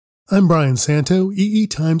I'm Brian Santo, EE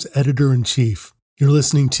Times Editor-in-Chief. You're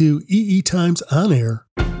listening to EE Times On Air.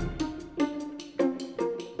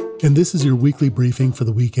 And this is your weekly briefing for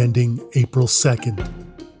the week ending April 2nd.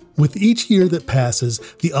 With each year that passes,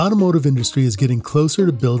 the automotive industry is getting closer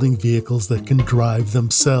to building vehicles that can drive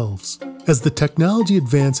themselves. As the technology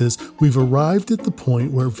advances, we've arrived at the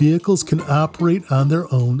point where vehicles can operate on their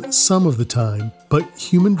own some of the time, but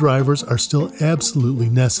human drivers are still absolutely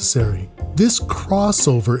necessary. This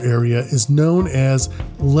crossover area is known as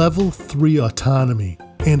Level 3 autonomy,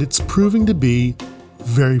 and it's proving to be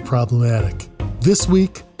very problematic. This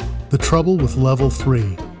week, the trouble with Level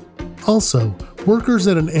 3. Also, workers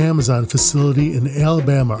at an Amazon facility in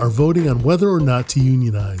Alabama are voting on whether or not to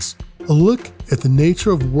unionize. A look at the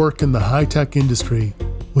nature of work in the high-tech industry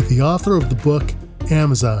with the author of the book,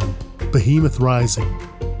 Amazon, Behemoth Rising.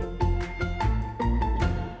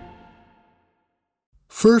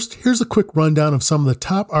 First, here's a quick rundown of some of the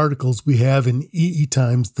top articles we have in EE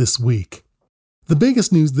Times this week. The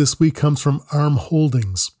biggest news this week comes from ARM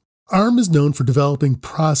Holdings. ARM is known for developing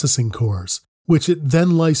processing cores, which it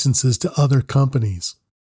then licenses to other companies.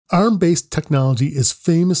 ARM-based technology is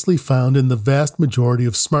famously found in the vast majority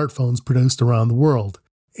of smartphones produced around the world,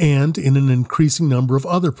 and in an increasing number of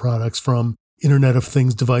other products from Internet of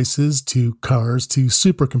Things devices to cars to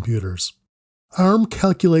supercomputers. ARM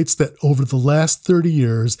calculates that over the last 30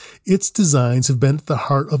 years, its designs have been at the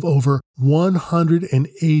heart of over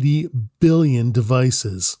 180 billion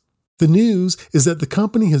devices. The news is that the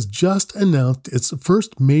company has just announced its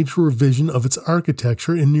first major revision of its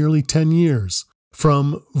architecture in nearly 10 years,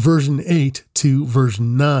 from version 8 to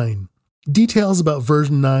version 9. Details about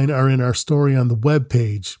version 9 are in our story on the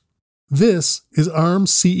webpage. This is ARM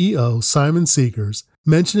CEO Simon Segars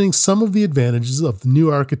mentioning some of the advantages of the new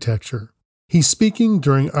architecture. He's speaking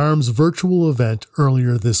during ARM's virtual event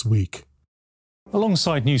earlier this week.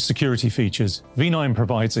 Alongside new security features, V9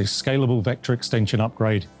 provides a scalable vector extension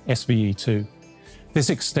upgrade, SVE2. This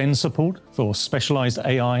extends support for specialized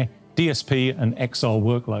AI, DSP, and XR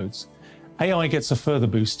workloads. AI gets a further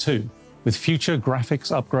boost too, with future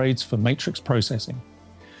graphics upgrades for matrix processing.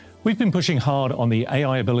 We've been pushing hard on the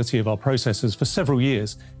AI ability of our processors for several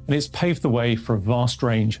years, and it's paved the way for a vast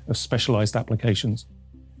range of specialized applications.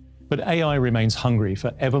 But AI remains hungry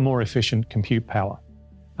for ever more efficient compute power.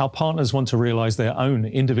 Our partners want to realize their own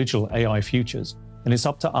individual AI futures, and it's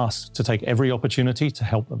up to us to take every opportunity to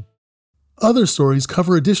help them. Other stories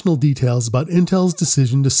cover additional details about Intel's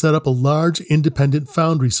decision to set up a large independent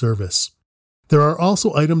foundry service. There are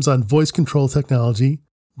also items on voice control technology,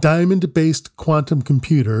 diamond-based quantum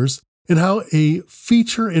computers, and how a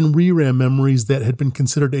feature in ReRAM memories that had been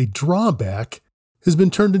considered a drawback has been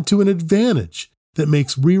turned into an advantage that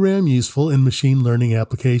makes ReRAM useful in machine learning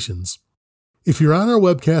applications. If you're on our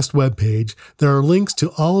webcast webpage, there are links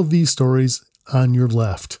to all of these stories on your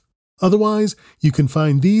left. Otherwise, you can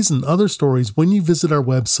find these and other stories when you visit our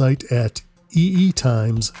website at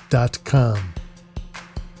eetimes.com.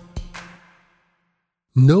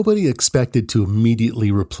 Nobody expected to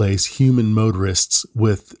immediately replace human motorists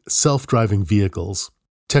with self-driving vehicles.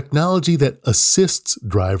 Technology that assists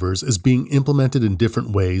drivers is being implemented in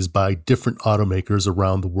different ways by different automakers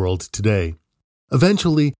around the world today.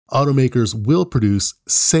 Eventually, automakers will produce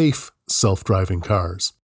safe self-driving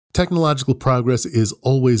cars. Technological progress is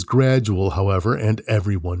always gradual, however, and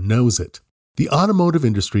everyone knows it. The automotive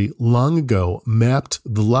industry long ago mapped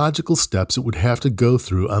the logical steps it would have to go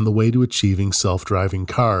through on the way to achieving self-driving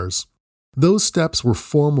cars. Those steps were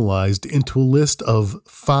formalized into a list of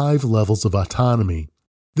 5 levels of autonomy.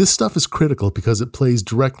 This stuff is critical because it plays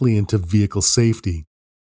directly into vehicle safety.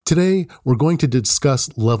 Today, we're going to discuss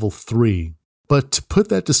Level 3. But to put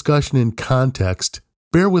that discussion in context,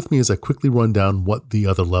 bear with me as I quickly run down what the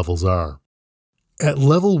other levels are. At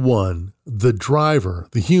Level 1, the driver,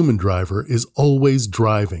 the human driver, is always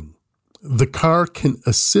driving. The car can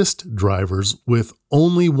assist drivers with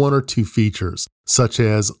only 1 or 2 features, such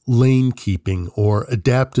as lane keeping or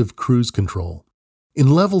adaptive cruise control.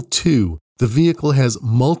 In Level 2, the vehicle has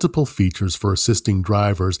multiple features for assisting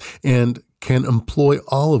drivers and can employ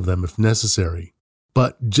all of them if necessary.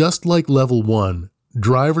 But just like Level 1,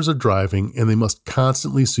 drivers are driving and they must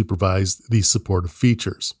constantly supervise these supportive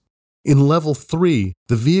features. In Level 3,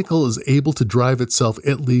 the vehicle is able to drive itself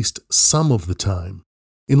at least some of the time.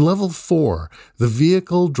 In Level 4, the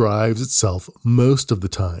vehicle drives itself most of the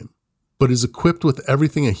time, but is equipped with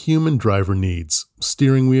everything a human driver needs: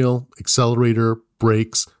 steering wheel, accelerator,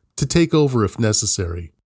 brakes, to take over if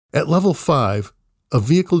necessary. At Level 5, a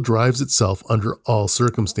vehicle drives itself under all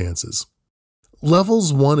circumstances.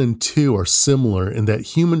 Levels 1 and 2 are similar in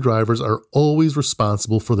that human drivers are always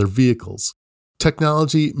responsible for their vehicles.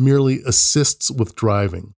 Technology merely assists with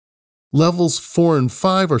driving. Levels 4 and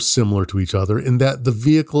 5 are similar to each other in that the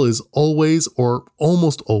vehicle is always or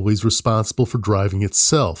almost always responsible for driving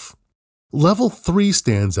itself. Level 3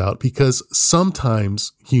 stands out because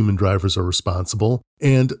sometimes human drivers are responsible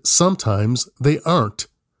and sometimes they aren't.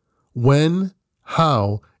 When,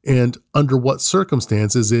 how, and under what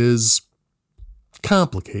circumstances is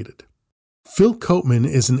complicated. Phil Copeman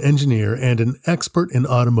is an engineer and an expert in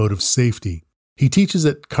automotive safety. He teaches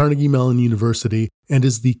at Carnegie Mellon University and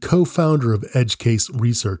is the co-founder of EdgeCase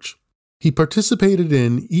Research. He participated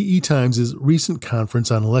in EE Times' recent conference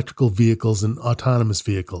on electrical vehicles and autonomous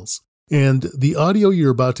vehicles. And the audio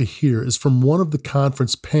you're about to hear is from one of the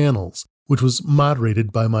conference panels, which was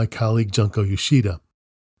moderated by my colleague Junko Yoshida.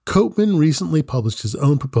 Copeman recently published his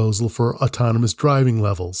own proposal for autonomous driving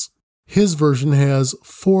levels. His version has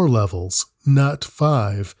 4 levels, not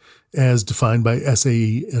 5, as defined by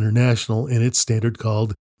SAE International in its standard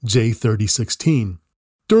called J3016.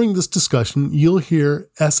 During this discussion, you'll hear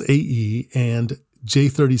SAE and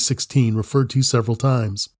J3016 referred to several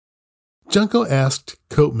times. Junko asked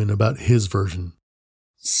Copeman about his version.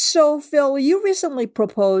 So, Phil, you recently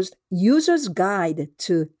proposed User's Guide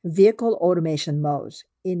to Vehicle Automation Modes,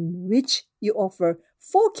 in which you offer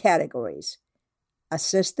 4 categories: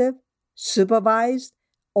 assistive, supervised,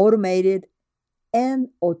 automated, and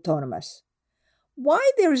autonomous.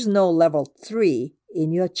 Why there is no level 3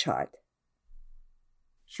 in your chart?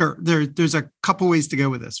 Sure. There's a couple ways to go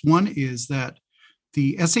with this. One is that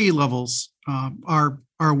the SAE levels are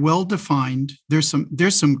well defined. There's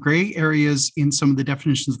some gray areas in some of the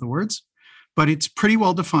definitions of the words, but it's pretty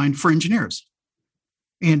well defined for engineers.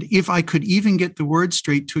 And if I could even get the word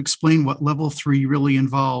straight to explain what level 3 really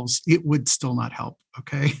involves, it would still not help.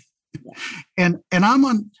 Okay. Yeah. And I'm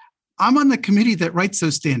on the committee that writes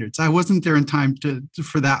those standards. I wasn't there in time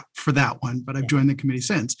for that one, but I've joined the committee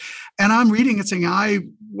since. And I'm reading it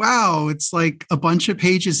saying, wow, it's like a bunch of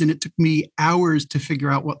pages, and it took me hours to figure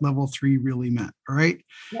out what level 3 really meant. All right.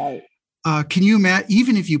 Right. Can you imagine,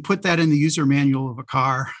 even if you put that in the user manual of a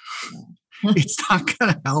car, it's not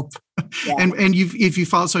going to help. Yeah. And if you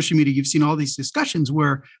follow social media, you've seen all these discussions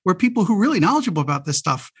where people who are really knowledgeable about this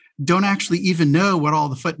stuff don't actually even know what all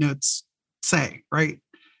the footnotes say, right?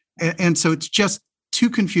 And so it's just too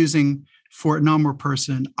confusing for a normal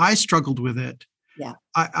person. I struggled with it. Yeah.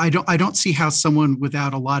 I don't see how someone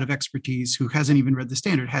without a lot of expertise who hasn't even read the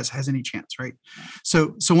standard has any chance, right?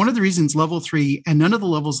 So one of the reasons level 3 and none of the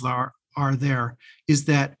levels are there is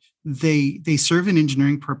that they serve an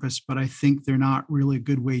engineering purpose, but I think they're not really a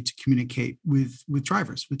good way to communicate with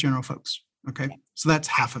drivers, with general folks. Okay. So that's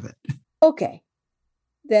half of it. Okay.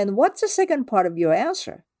 Then what's the second part of your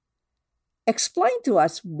answer? Explain to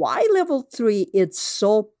us why level 3 is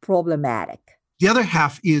so problematic. The other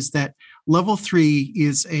half is that level 3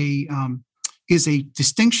 is a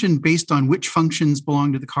distinction based on which functions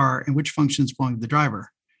belong to the car and which functions belong to the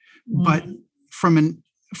driver. Mm-hmm. But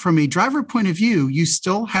from a driver point of view, you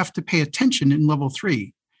still have to pay attention in level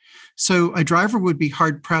 3. So a driver would be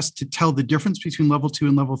hard pressed to tell the difference between level 2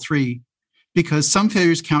 and level 3 because some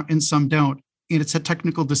failures count and some don't. And it's a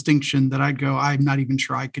technical distinction that I'd go, I'm not even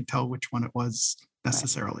sure I could tell which one it was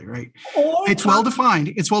necessarily, right? It's well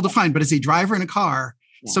defined. But as a driver in a car,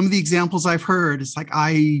 some of the examples I've heard, it's like,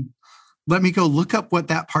 let me go look up what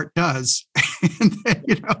that part does. And then,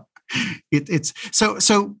 it's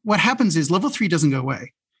so what happens is level 3 doesn't go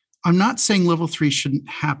away. I'm not saying level 3 shouldn't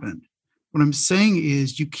happen. What I'm saying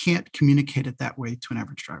is you can't communicate it that way to an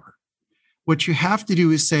average driver. What you have to do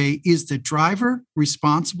is say, is the driver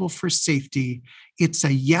responsible for safety? It's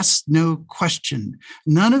a yes, no question.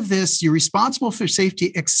 None of this, you're responsible for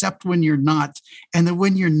safety except when you're not. And the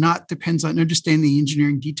when you're not depends on understanding the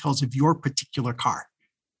engineering details of your particular car.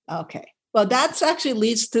 Okay. Well, that actually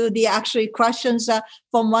leads to the questions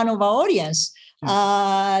from one of our audience.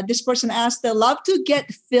 This person asked, I'd love to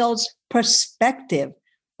get Phil's perspective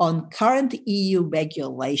on current EU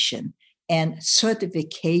regulation and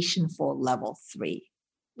certification for level 3.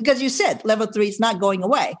 Because you said level 3 is not going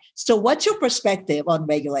away. So what's your perspective on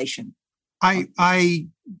regulation? I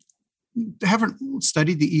haven't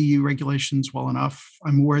studied the EU regulations well enough.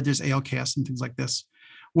 I'm aware there's ALKS and things like this.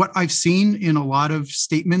 What I've seen in a lot of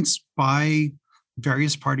statements by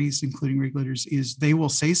various parties, including regulators, is they will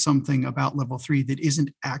say something about level 3 that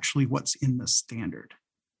isn't actually what's in the standard.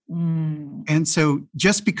 Mm. And so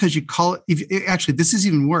just because you call it, actually, this is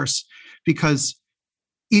even worse, because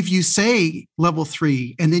if you say level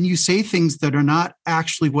 3 and then you say things that are not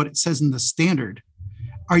actually what it says in the standard,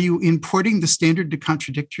 are you importing the standard to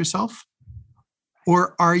contradict yourself?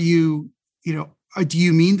 Or are you, do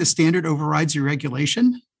you mean the standard overrides your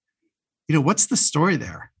regulation? what's the story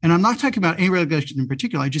there? And I'm not talking about any regulation in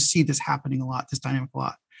particular. I just see this happening a lot, this dynamic a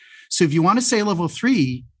lot. So if you want to say level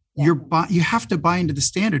 3, you have to buy into the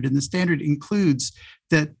standard. And the standard includes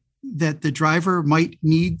that the driver might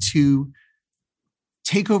need to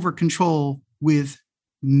take over control with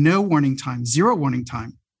no warning time, 0 warning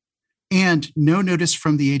time, and no notice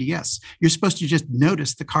from the ADS. You're supposed to just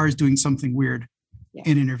notice the car is doing something weird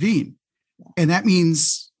and intervene. And that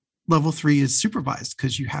means level 3 is supervised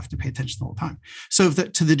because you have to pay attention the whole time. So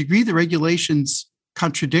to the degree the regulations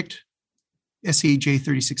contradict SAE-J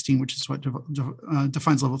 3016, which is what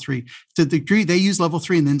defines level 3, to the degree they use level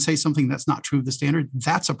 3 and then say something that's not true of the standard,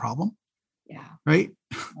 that's a problem. Yeah. Right?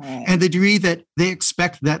 And the degree that they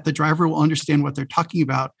expect that the driver will understand what they're talking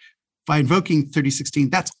about by invoking 3016,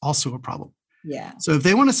 that's also a problem. Yeah. So if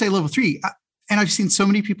they want to say level 3, and I've seen so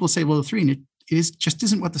many people say level 3, and it just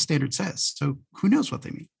isn't what the standard says. So who knows what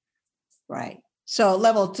they mean? Right. So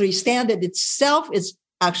level 3 standard itself is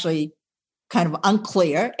actually kind of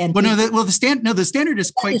unclear. And the standard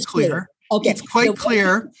is quite clear. Okay. It's quite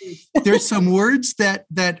clear. There's some words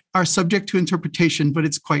that are subject to interpretation, but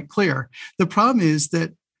it's quite clear. The problem is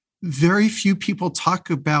that very few people talk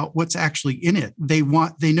about what's actually in it. They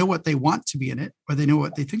know what they want to be in it, or they know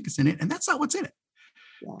what they think is in it, and that's not what's in it.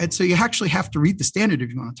 Yeah. And so you actually have to read the standard if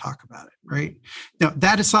you want to talk about it, right? Now,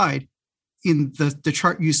 that aside, in the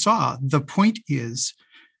chart you saw, the point is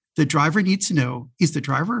the driver needs to know, is the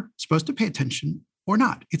driver supposed to pay attention or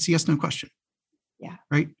not? It's a yes/no question. Yeah.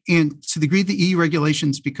 Right. And to the degree the EU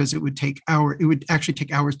regulations, because it would actually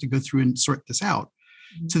take hours to go through and sort this out.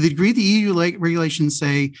 Mm-hmm. To the degree the EU regulations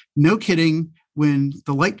say, no kidding, when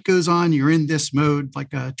the light goes on, you're in this mode,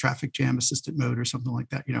 like a traffic jam assistant mode or something like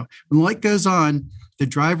that. When the light goes on, they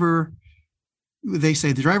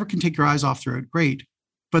say the driver can take your eyes off the road. Great.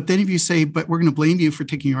 But then if you say, but we're going to blame you for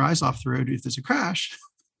taking your eyes off the road if there's a crash,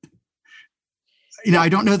 I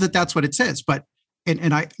don't know that that's what it says, but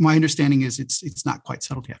my understanding is it's not quite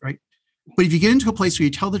settled yet, right? But if you get into a place where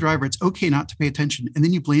you tell the driver it's okay not to pay attention, and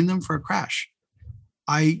then you blame them for a crash,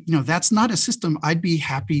 that's not a system I'd be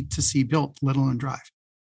happy to see built, let alone drive.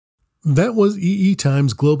 That was EE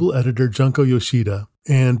Times global editor Junko Yoshida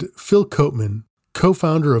and Phil Coatman,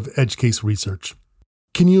 co-founder of EdgeCase Research.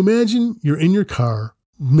 Can you imagine you're in your car,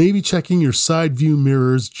 maybe checking your side view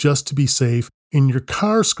mirrors just to be safe, and your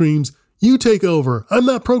car screams, "You take over. I'm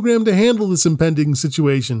not programmed to handle this impending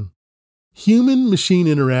situation." Human-machine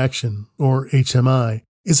interaction, or HMI,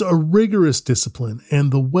 is a rigorous discipline,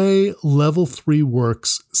 and the way Level 3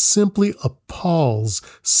 works simply appalls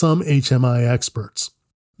some HMI experts.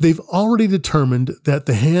 They've already determined that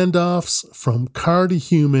the handoffs from car to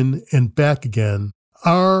human and back again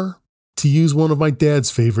are, to use one of my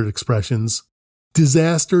dad's favorite expressions,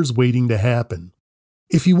 disasters waiting to happen.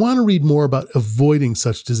 If you want to read more about avoiding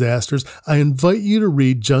such disasters, I invite you to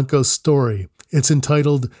read Junko's story. It's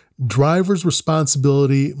entitled, "Driver's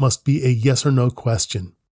Responsibility Must Be a Yes or No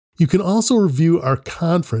Question." You can also review our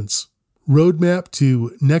conference, Roadmap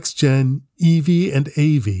to Next Gen EV and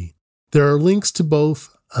AV. There are links to both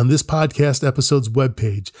on this podcast episode's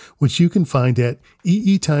webpage, which you can find at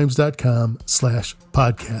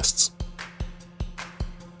eetimes.com/podcasts.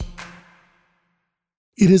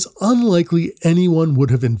 It is unlikely anyone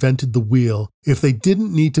would have invented the wheel if they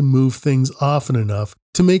didn't need to move things often enough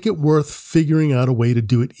to make it worth figuring out a way to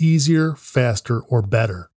do it easier, faster, or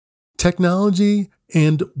better. Technology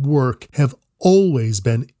and work have always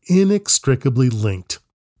been inextricably linked.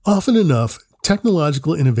 Often enough,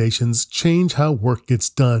 technological innovations change how work gets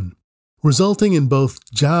done, resulting in both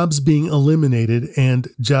jobs being eliminated and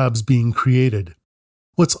jobs being created.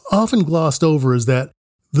 What's often glossed over is that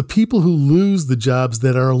the people who lose the jobs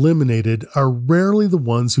that are eliminated are rarely the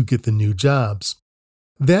ones who get the new jobs.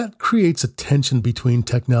 That creates a tension between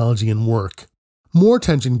technology and work. More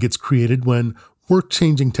tension gets created when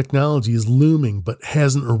work-changing technology is looming but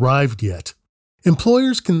hasn't arrived yet.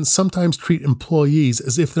 Employers can sometimes treat employees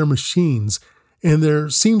as if they're machines, and there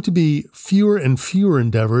seem to be fewer and fewer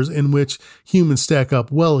endeavors in which humans stack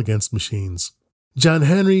up well against machines. John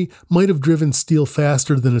Henry might have driven steel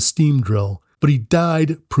faster than a steam drill, but he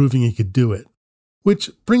died proving he could do it.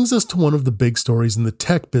 Which brings us to one of the big stories in the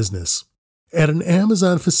tech business. At an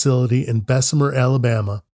Amazon facility in Bessemer,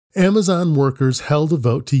 Alabama, Amazon workers held a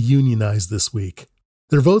vote to unionize this week.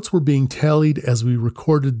 Their votes were being tallied as we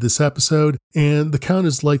recorded this episode, and the count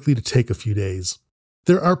is likely to take a few days.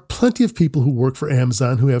 There are plenty of people who work for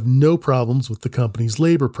Amazon who have no problems with the company's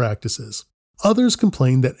labor practices. Others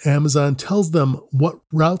complain that Amazon tells them what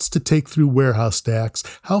routes to take through warehouse stacks,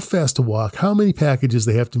 how fast to walk, how many packages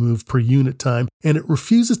they have to move per unit time, and it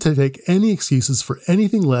refuses to take any excuses for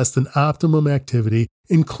anything less than optimum activity,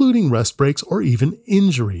 including rest breaks or even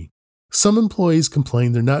injury. Some employees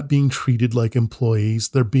complain they're not being treated like employees,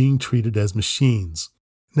 they're being treated as machines.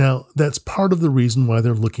 Now, that's part of the reason why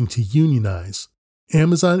they're looking to unionize.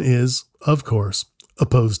 Amazon is, of course,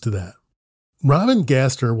 opposed to that. Robin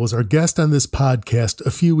Gaster was our guest on this podcast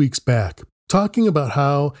a few weeks back, talking about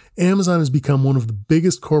how Amazon has become one of the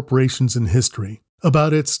biggest corporations in history,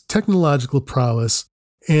 about its technological prowess,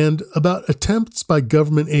 and about attempts by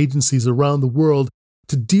government agencies around the world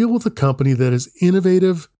to deal with a company that is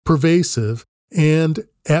innovative, pervasive, and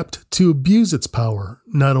apt to abuse its power,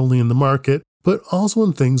 not only in the market, but also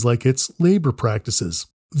in things like its labor practices.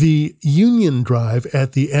 The union drive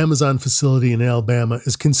at the Amazon facility in Alabama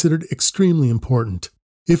is considered extremely important.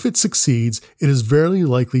 If it succeeds, it is very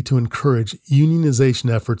likely to encourage unionization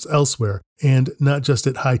efforts elsewhere, and not just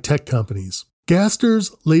at high-tech companies.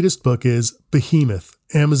 Gaster's latest book is Behemoth,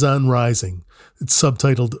 Amazon Rising. It's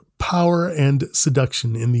subtitled Power and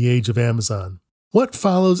Seduction in the Age of Amazon. What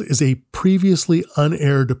follows is a previously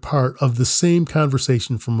unaired part of the same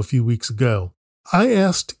conversation from a few weeks ago. I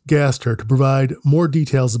asked Gaster to provide more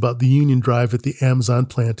details about the union drive at the Amazon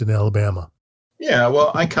plant in Alabama. Yeah,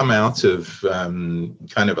 well, I come out of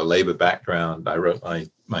kind of a labor background. I wrote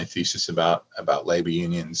my thesis about labor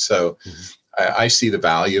unions. So I see the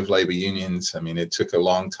value of labor unions. I mean, it took a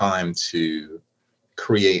long time to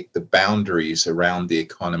create the boundaries around the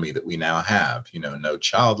economy that we now have. You know, no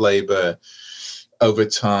child labor,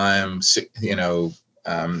 overtime,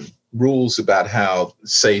 rules about how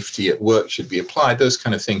safety at work should be applied. Those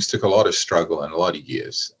kind of things took a lot of struggle and a lot of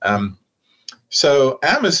years. So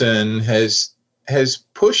Amazon has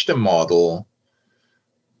pushed a model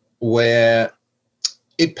where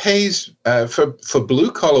it pays for blue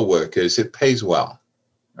collar workers. It pays well,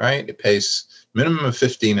 right? It pays minimum of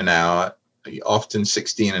 $15 an hour, often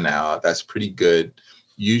 $16 an hour. That's pretty good.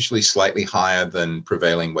 Usually slightly higher than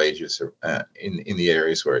prevailing wages in the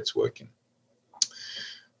areas where it's working.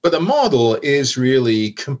 But the model is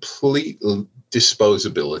really complete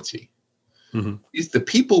disposability. The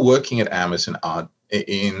people working at Amazon are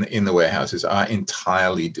in the warehouses are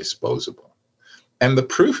entirely disposable. And the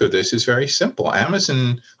proof of this is very simple.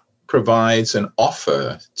 Amazon provides an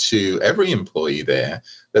offer to every employee there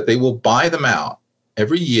that they will buy them out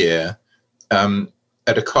every year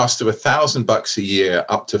at a cost of $1,000 a year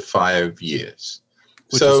up to 5 years.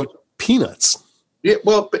 Which is peanuts. Yeah,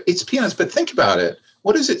 well, but it's peanuts. But think about it.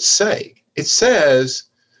 What does it say? It says,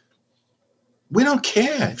 we don't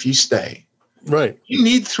care if you stay. Right. You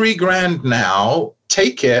need $3,000 now.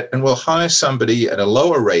 Take it, and we'll hire somebody at a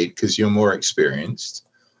lower rate because you're more experienced.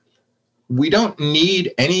 We don't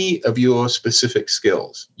need any of your specific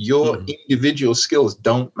skills. Your individual skills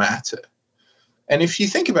don't matter. And if you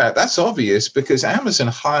think about it, that's obvious because Amazon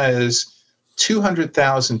hires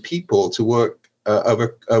 200,000 people to work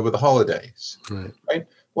over the holidays. Right?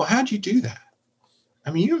 Well, how do you do that? I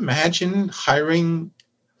mean, you imagine hiring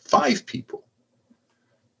 5 people,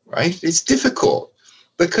 right? It's difficult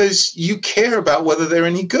because you care about whether they're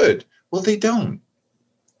any good. Well, they don't.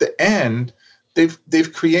 And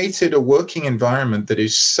they've created a working environment that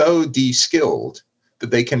is so de-skilled that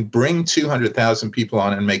they can bring 200,000 people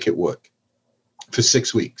on and make it work for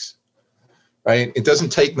 6 weeks, right? It doesn't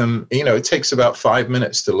take them, it takes about 5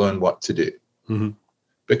 minutes to learn what to do.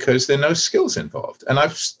 Because there are no skills involved. And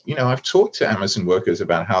I've talked to Amazon workers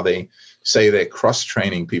about how they say they're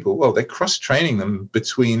cross-training people. Well, they're cross-training them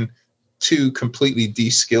between 2 completely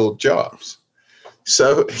de-skilled jobs.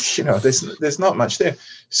 So, there's not much there.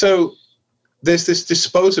 So there's this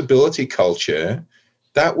disposability culture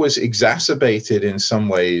that was exacerbated in some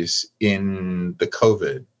ways in the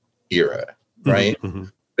COVID era, right?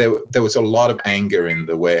 There was a lot of anger in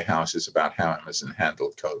the warehouses about how Amazon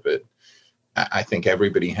handled COVID. I think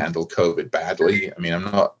everybody handled COVID badly. I mean, I'm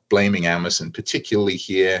not blaming Amazon particularly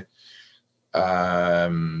here.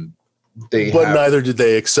 Neither did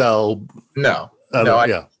they excel. No.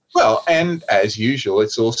 Well, and as usual,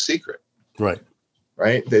 it's all secret. Right.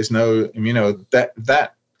 There's no,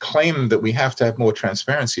 that claim that we have to have more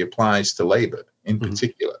transparency applies to labor in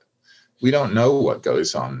particular. We don't know what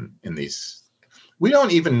goes on in these. We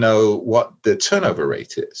don't even know what the turnover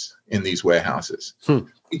rate is in these warehouses.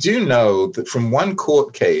 We do know that from one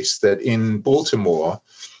court case that in Baltimore,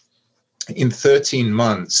 in 13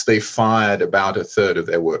 months, they fired about a third of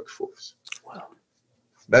their workforce. Wow.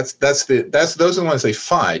 Those are the ones they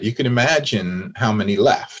fired. You can imagine how many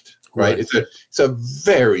left, right? It's a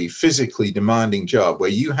very physically demanding job where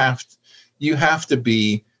you have you have to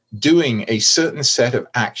be doing a certain set of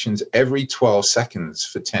actions every 12 seconds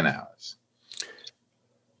for 10 hours.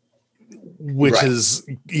 Which is,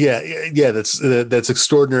 that's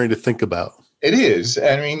extraordinary to think about. It is.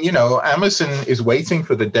 I mean, Amazon is waiting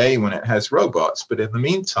for the day when it has robots, but in the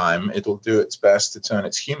meantime, it'll do its best to turn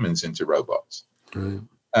its humans into robots. Right.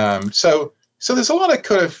 So there's a lot of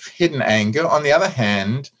kind of hidden anger. On the other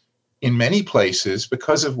hand, in many places,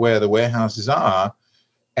 because of where the warehouses are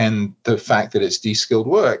and the fact that it's de-skilled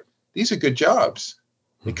work, these are good jobs.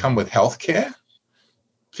 They come with health care,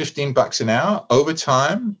 $15 an hour,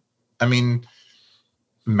 overtime. I mean,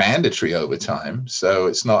 mandatory overtime. So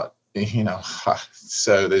it's not,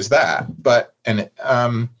 so there's that.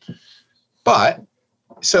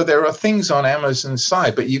 So there are things on Amazon's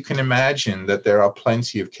side, but you can imagine that there are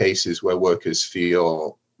plenty of cases where workers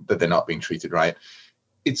feel that they're not being treated right.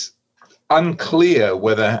 It's unclear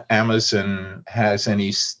whether Amazon has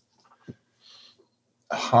any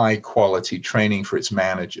high quality training for its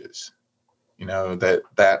managers.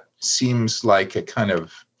 That seems like a kind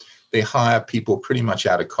of, they hire people pretty much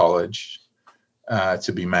out of college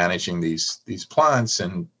to be managing these plants,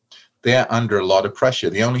 and they're under a lot of pressure.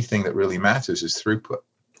 The only thing that really matters is throughput.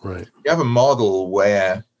 Right. You have a model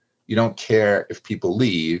where you don't care if people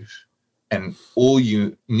leave and all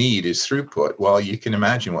you need is throughput. Well, you can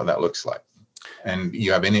imagine what that looks like. And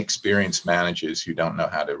you have inexperienced managers who don't know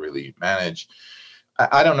how to really manage.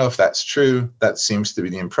 I don't know if that's true. That seems to be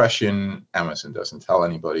the impression. Amazon doesn't tell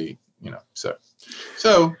anybody,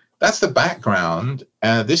 So that's the background.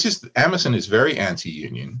 Amazon is very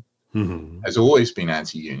anti-union, has always been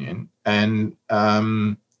anti-union, and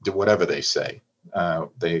whatever they say,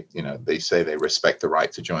 they say they respect the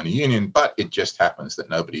right to join a union, but it just happens that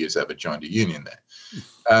nobody has ever joined a union there.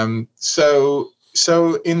 So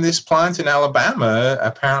in this plant in Alabama,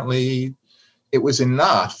 apparently it was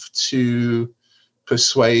enough to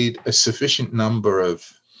persuade a sufficient number of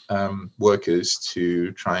workers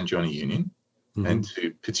to try and join a union. And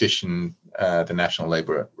to petition the National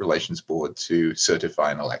Labor Relations Board to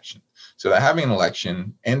certify an election. So they're having an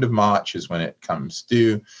election. End of March is when it comes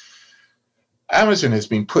due. Amazon has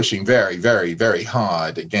been pushing very, very, very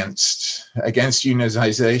hard against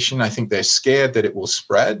unionization. I think they're scared that it will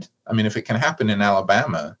spread. I mean, if it can happen in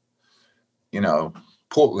Alabama,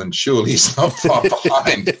 Portland surely is not far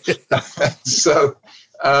behind. So,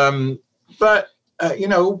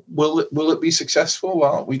 will it be successful?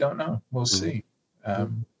 Well, we don't know. We'll see.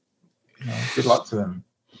 Good luck to them.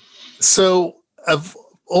 So I've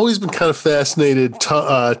always been kind of fascinated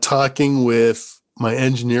talking with my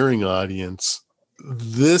engineering audience.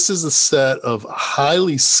 This is a set of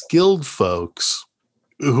highly skilled folks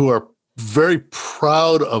who are very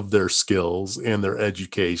proud of their skills and their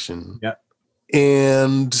education. Yeah.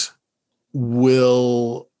 And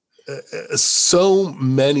will, so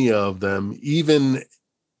many of them, even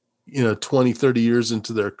 20, 30 years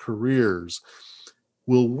into their careers,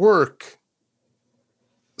 will work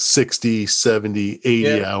 60, 70,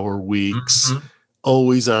 80 hour weeks,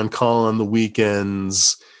 always on call on the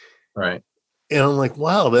weekends. Right. And I'm like,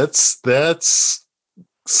 wow, that's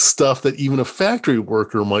stuff that even a factory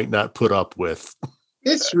worker might not put up with.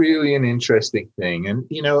 It's really an interesting thing. And,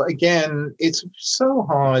 again, it's so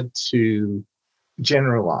hard to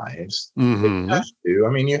generalize. You have to. I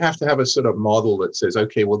mean, you have to have a sort of model that says,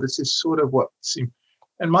 okay, well, this is sort of what seems.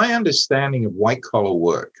 And my understanding of white collar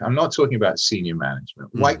work, I'm not talking about senior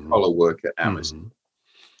management, white collar work at Amazon,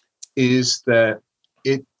 is that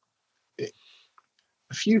a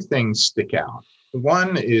few things stick out.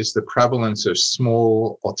 One is the prevalence of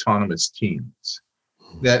small autonomous teams.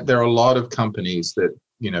 That there are a lot of companies that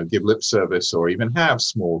give lip service or even have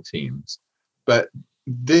small teams, but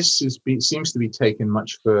this seems to be taken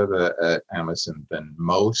much further at Amazon than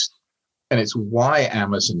most, and it's why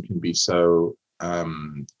Amazon can be so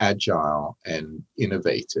agile and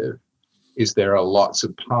innovative. Is there are lots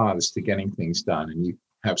of paths to getting things done, and you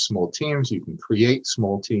have small teams. You can create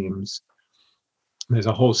small teams. There's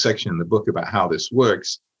a whole section in the book about how this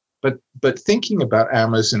works. But thinking about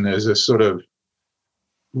Amazon as a sort of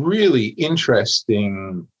really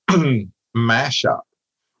interesting mashup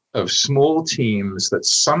of small teams that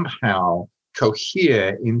somehow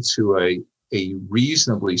cohere into a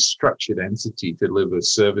reasonably structured entity to deliver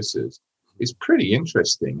services is pretty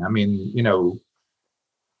interesting. I mean,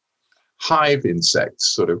 hive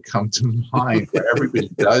insects sort of come to mind where everybody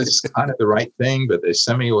does kind of the right thing, but they're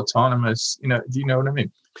semi-autonomous. Do you know what I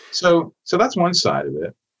mean? So that's one side of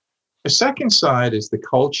it. The second side is the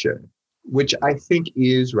culture, which I think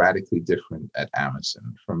is radically different at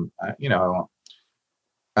Amazon from,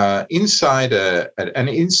 an insider at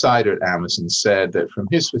Amazon said that from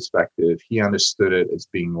his perspective, he understood it as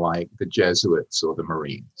being like the Jesuits or the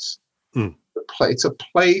Marines. It's a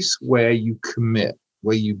place where you commit,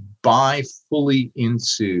 where you buy fully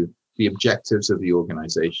into the objectives of the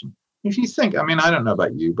organization. If you think, I mean, I don't know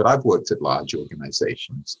about you, but I've worked at large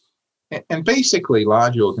organizations. And basically,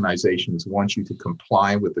 large organizations want you to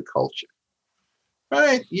comply with the culture,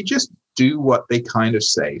 right? You just do what they kind of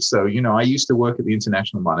say. So, I used to work at the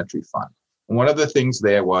International Monetary Fund. And one of the things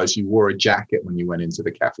there was you wore a jacket when you went into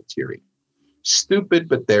the cafeteria. Stupid,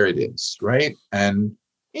 but there it is, right? And,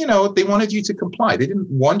 they wanted you to comply. They didn't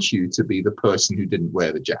want you to be the person who didn't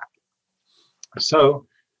wear the jacket. So,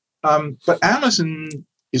 but Amazon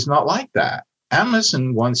is not like that.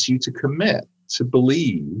 Amazon wants you to commit, to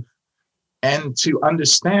believe, and to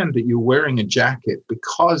understand that you're wearing a jacket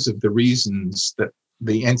because of the reasons that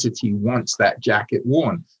the entity wants that jacket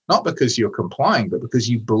worn. Not because you're complying, but because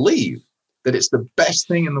you believe that it's the best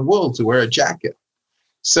thing in the world to wear a jacket.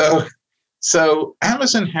 So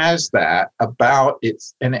Amazon has that about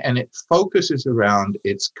its, and it focuses around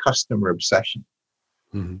its customer obsession.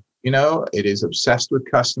 Mm-hmm. It is obsessed with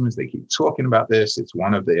customers. They keep talking about this. It's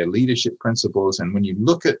one of their leadership principles. And when you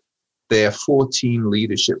look at their 14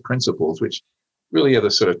 leadership principles, which really are the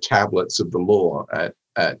sort of tablets of the law at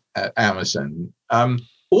Amazon,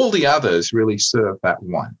 all the others really serve that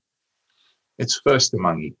one. It's first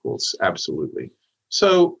among equals, absolutely.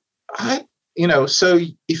 So so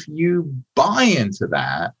if you buy into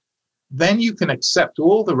that, then you can accept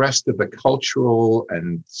all the rest of the cultural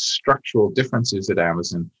and structural differences at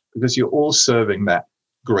Amazon, because you're all serving that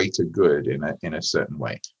greater good in a certain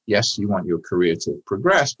way. Yes, you want your career to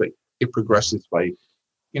progress, but it progresses by,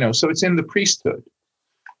 so it's in the priesthood,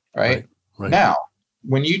 right? Now,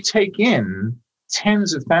 when you take in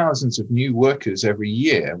tens of thousands of new workers every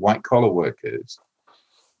year, white collar workers,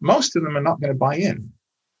 most of them are not going to buy in.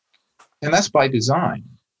 And that's by design.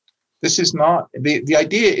 This is not, the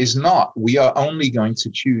idea is not, we are only going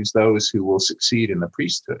to choose those who will succeed in the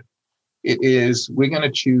priesthood. It is, we're going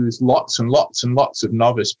to choose lots and lots and lots of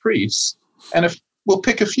novice priests, and if we'll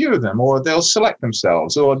pick a few of them, or they'll select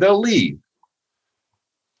themselves, or they'll leave.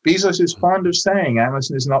 Bezos is fond of saying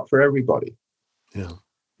Amazon is not for everybody. Yeah,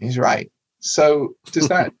 he's right. So does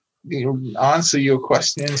that answer your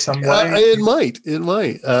question in some way? It might.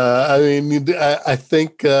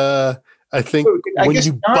 I think when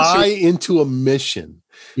you buy into a mission,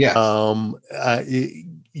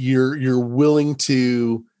 you're willing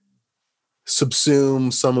to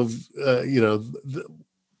subsume some of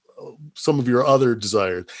some of your other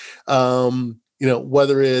desires.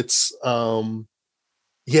 Whether it's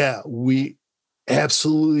we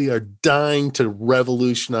absolutely are dying to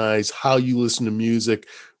revolutionize how you listen to music.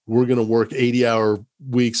 We're going to work 80-hour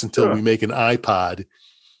weeks until we make an iPod.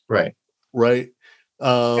 Right. The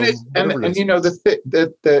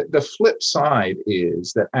flip side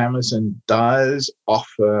is that Amazon does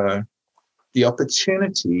offer the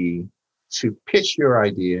opportunity to pitch your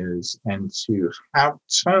ideas and to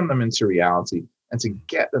turn them into reality and to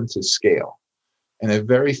get them to scale. And there are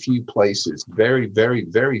very few places, very, very,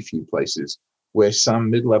 very few places where some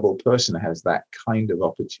mid-level person has that kind of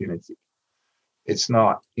opportunity. It's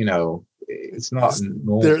not, it's not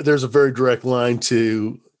normal. There's a very direct line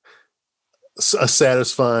to a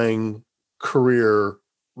satisfying career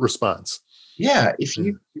response. Yeah, if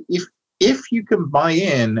you can buy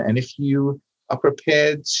in, and if you are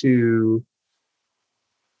prepared to,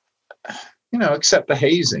 accept the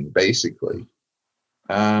hazing, basically,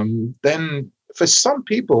 then for some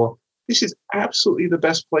people, this is absolutely the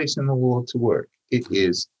best place in the world to work. It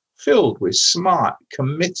is filled with smart,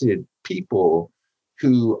 committed people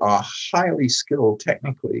who are highly skilled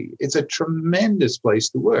technically. It's a tremendous place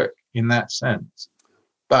to work in that sense.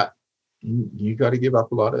 But you got to give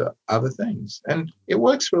up a lot of other things. And it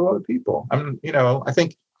works for a lot of people. I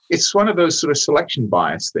think it's one of those sort of selection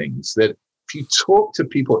bias things that if you talk to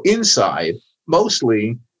people inside,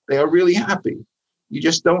 mostly they are really happy. You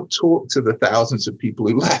just don't talk to the thousands of people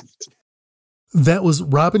who left. That was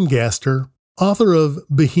Robin Gaster, author of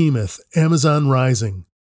Behemoth, Amazon Rising.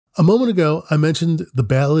 A moment ago, I mentioned The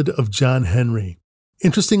Ballad of John Henry.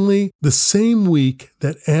 Interestingly, the same week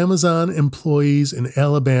that Amazon employees in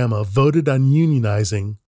Alabama voted on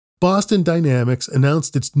unionizing, Boston Dynamics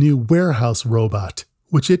announced its new warehouse robot,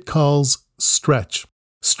 which it calls Stretch.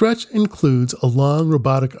 Stretch includes a long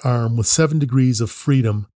robotic arm with 7 degrees of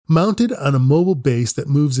freedom, mounted on a mobile base that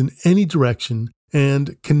moves in any direction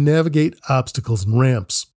and can navigate obstacles and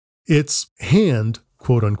ramps. Its hand,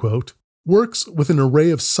 quote unquote, works with an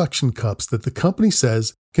array of suction cups that the company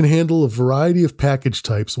says can handle a variety of package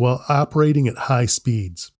types while operating at high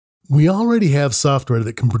speeds. We already have software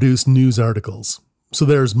that can produce news articles, so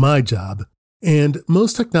there's my job. And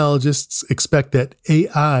most technologists expect that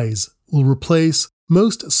AIs will replace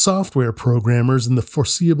most software programmers in the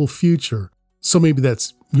foreseeable future, so maybe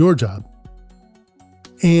that's your job.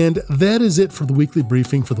 And that is it for the Weekly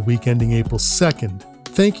Briefing for the week ending April 2nd.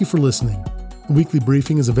 Thank you for listening. The Weekly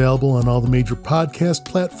Briefing is available on all the major podcast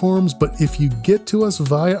platforms, but if you get to us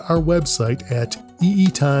via our website at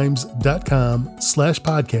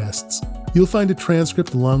eetimes.com/podcasts, you'll find a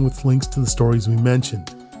transcript along with links to the stories we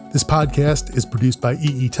mentioned. This podcast is produced by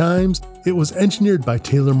EE Times. It was engineered by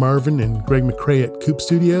Taylor Marvin and Greg McCrae at Coop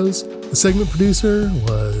Studios. The segment producer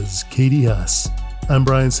was Katie Huss. I'm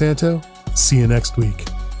Brian Santo. See you next week.